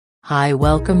Hi,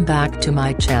 welcome back to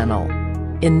my channel.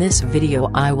 In this video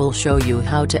I will show you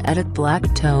how to edit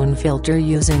black tone filter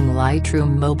using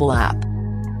Lightroom Mobile app.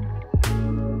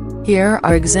 Here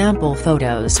are example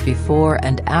photos before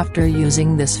and after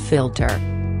using this filter.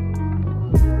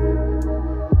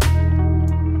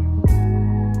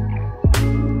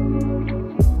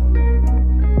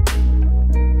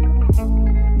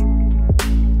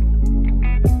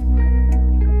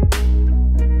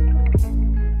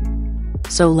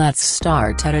 So let's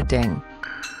start editing.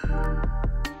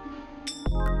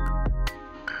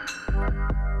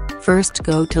 First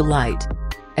go to Light.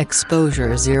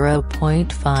 Exposure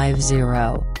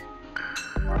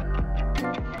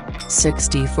 0.50.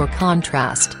 60 for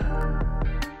contrast.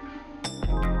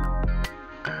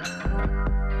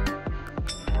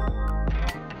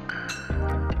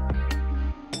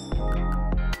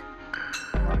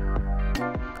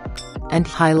 And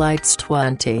highlights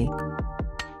 20.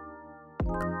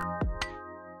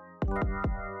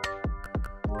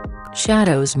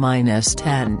 Shadows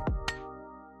 -10.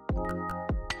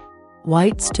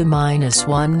 Whites to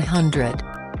 -100.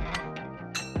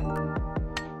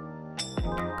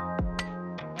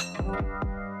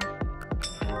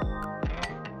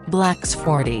 Blacks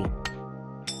 40.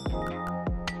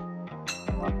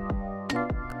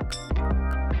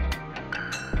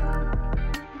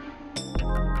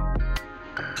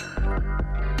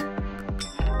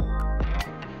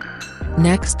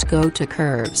 Next go to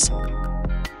curves.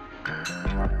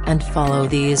 And follow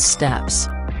these steps.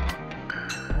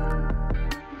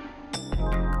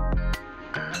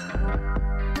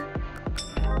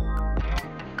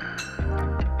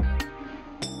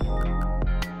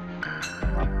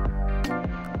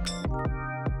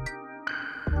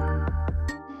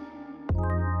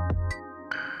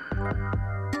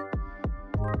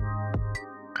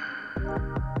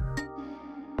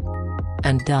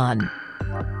 And done.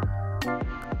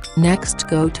 Next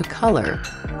go to color.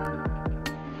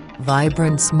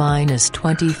 Vibrance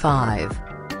 -25.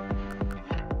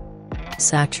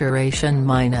 Saturation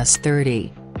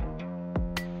 -30.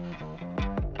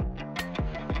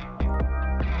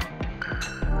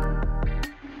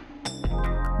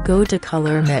 Go to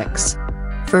color mix.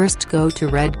 First go to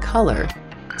red color.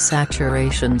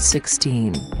 Saturation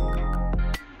 16.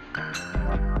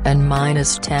 And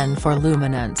 -10 for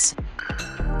luminance.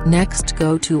 Next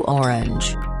go to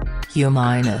orange. Hue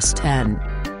 -10.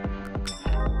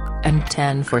 And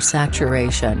 10 for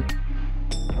saturation.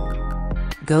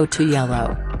 Go to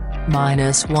yellow.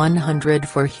 -100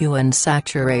 for hue and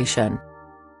saturation.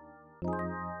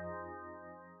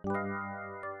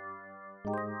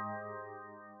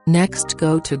 Next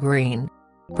go to green.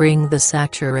 Bring the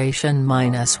saturation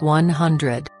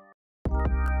 -100.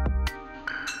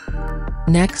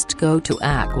 Next go to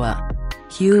aqua.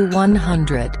 Hue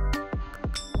 100.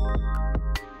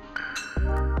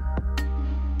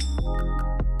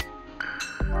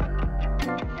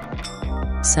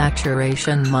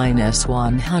 Saturation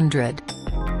 -100.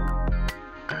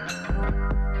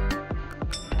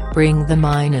 Bring the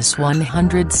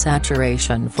 -100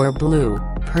 saturation for blue,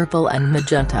 purple and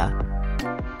magenta.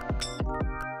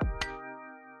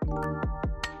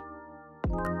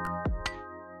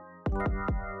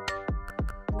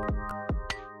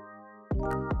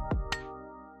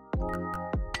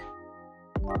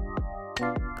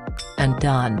 And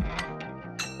done.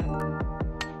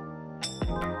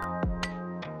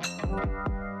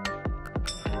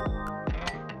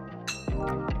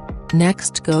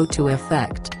 Next go to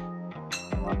Effect.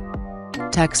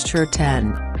 Texture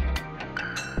 10.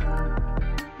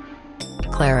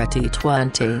 Clarity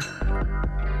 20.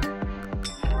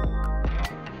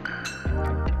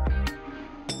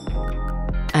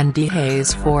 And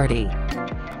Dehaze 40.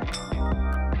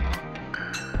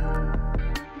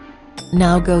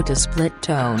 Now go to Split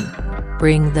Tone.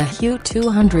 Bring the hue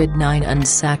 209 and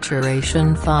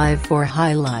saturation 5 for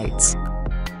highlights.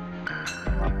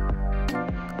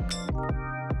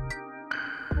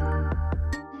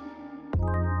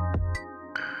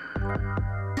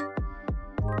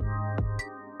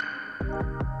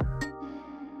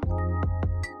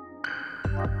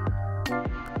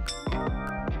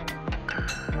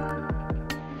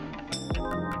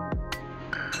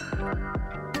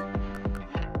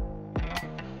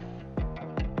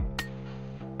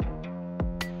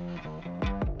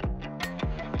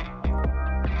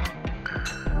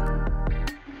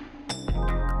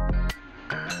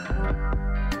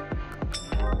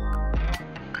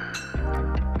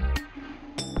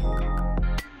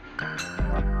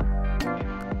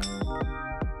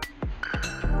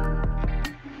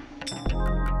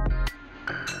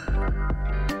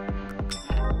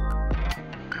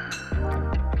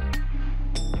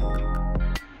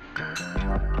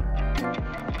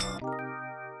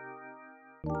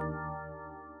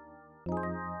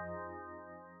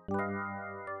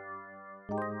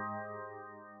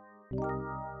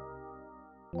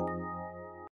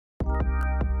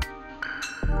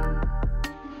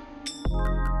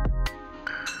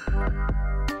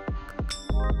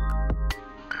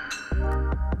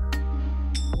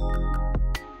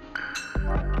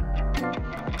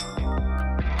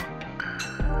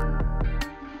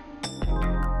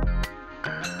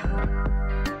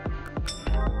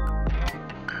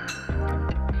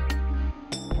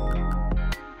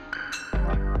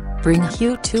 Bring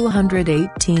hue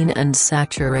 218 and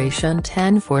saturation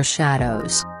 10 for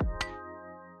shadows.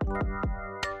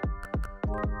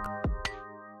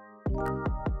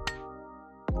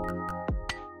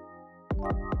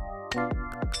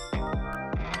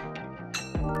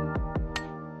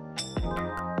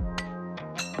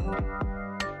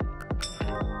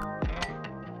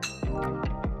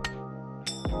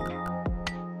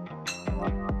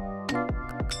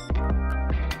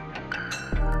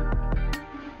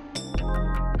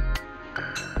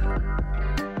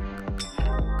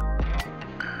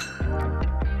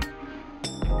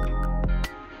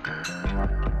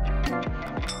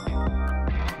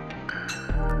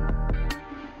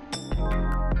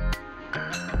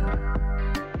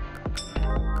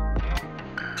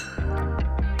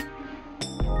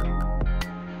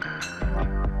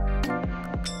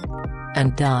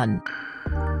 And done.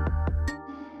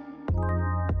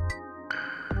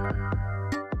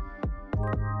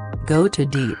 Go to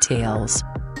Details.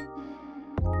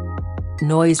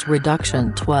 Noise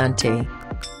Reduction 20.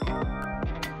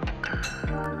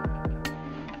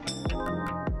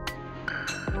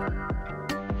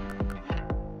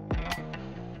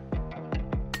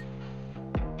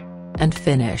 And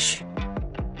finish.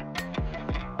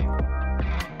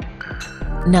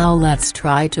 Now let's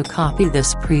try to copy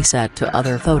this preset to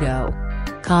other photo.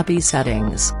 Copy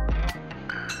settings.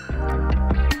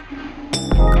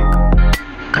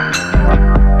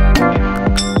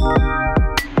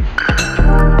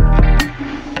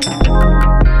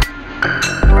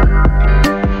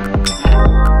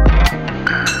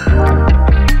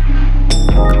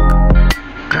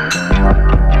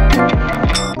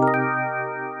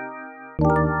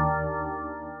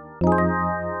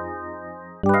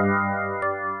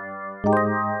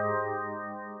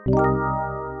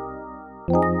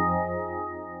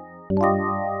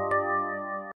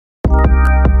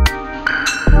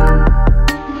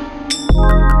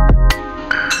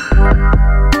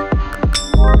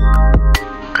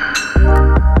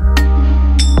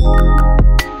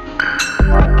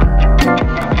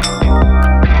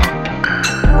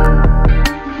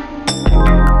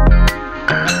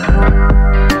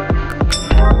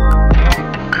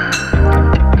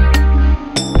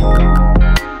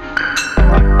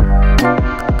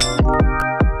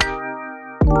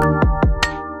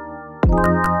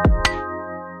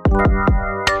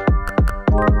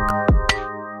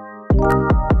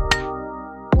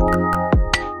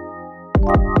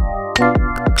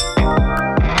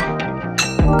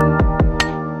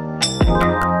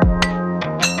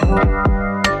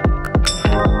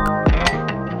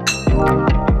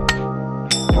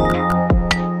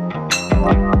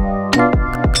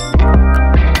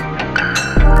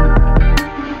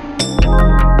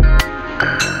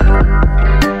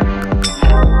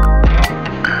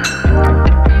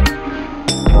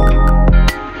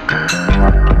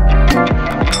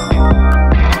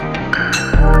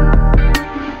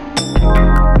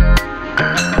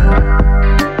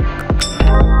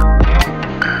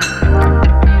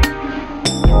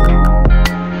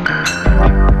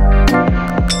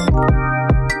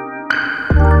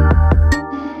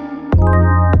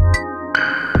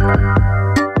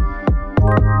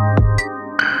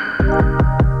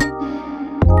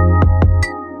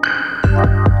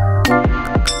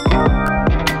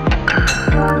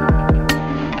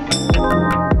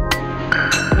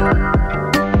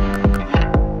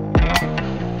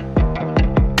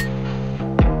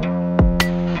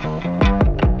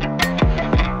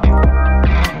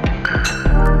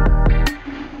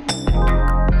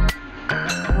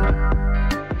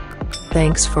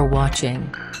 Thanks for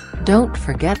watching. Don't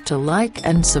forget to like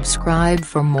and subscribe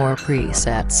for more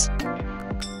presets.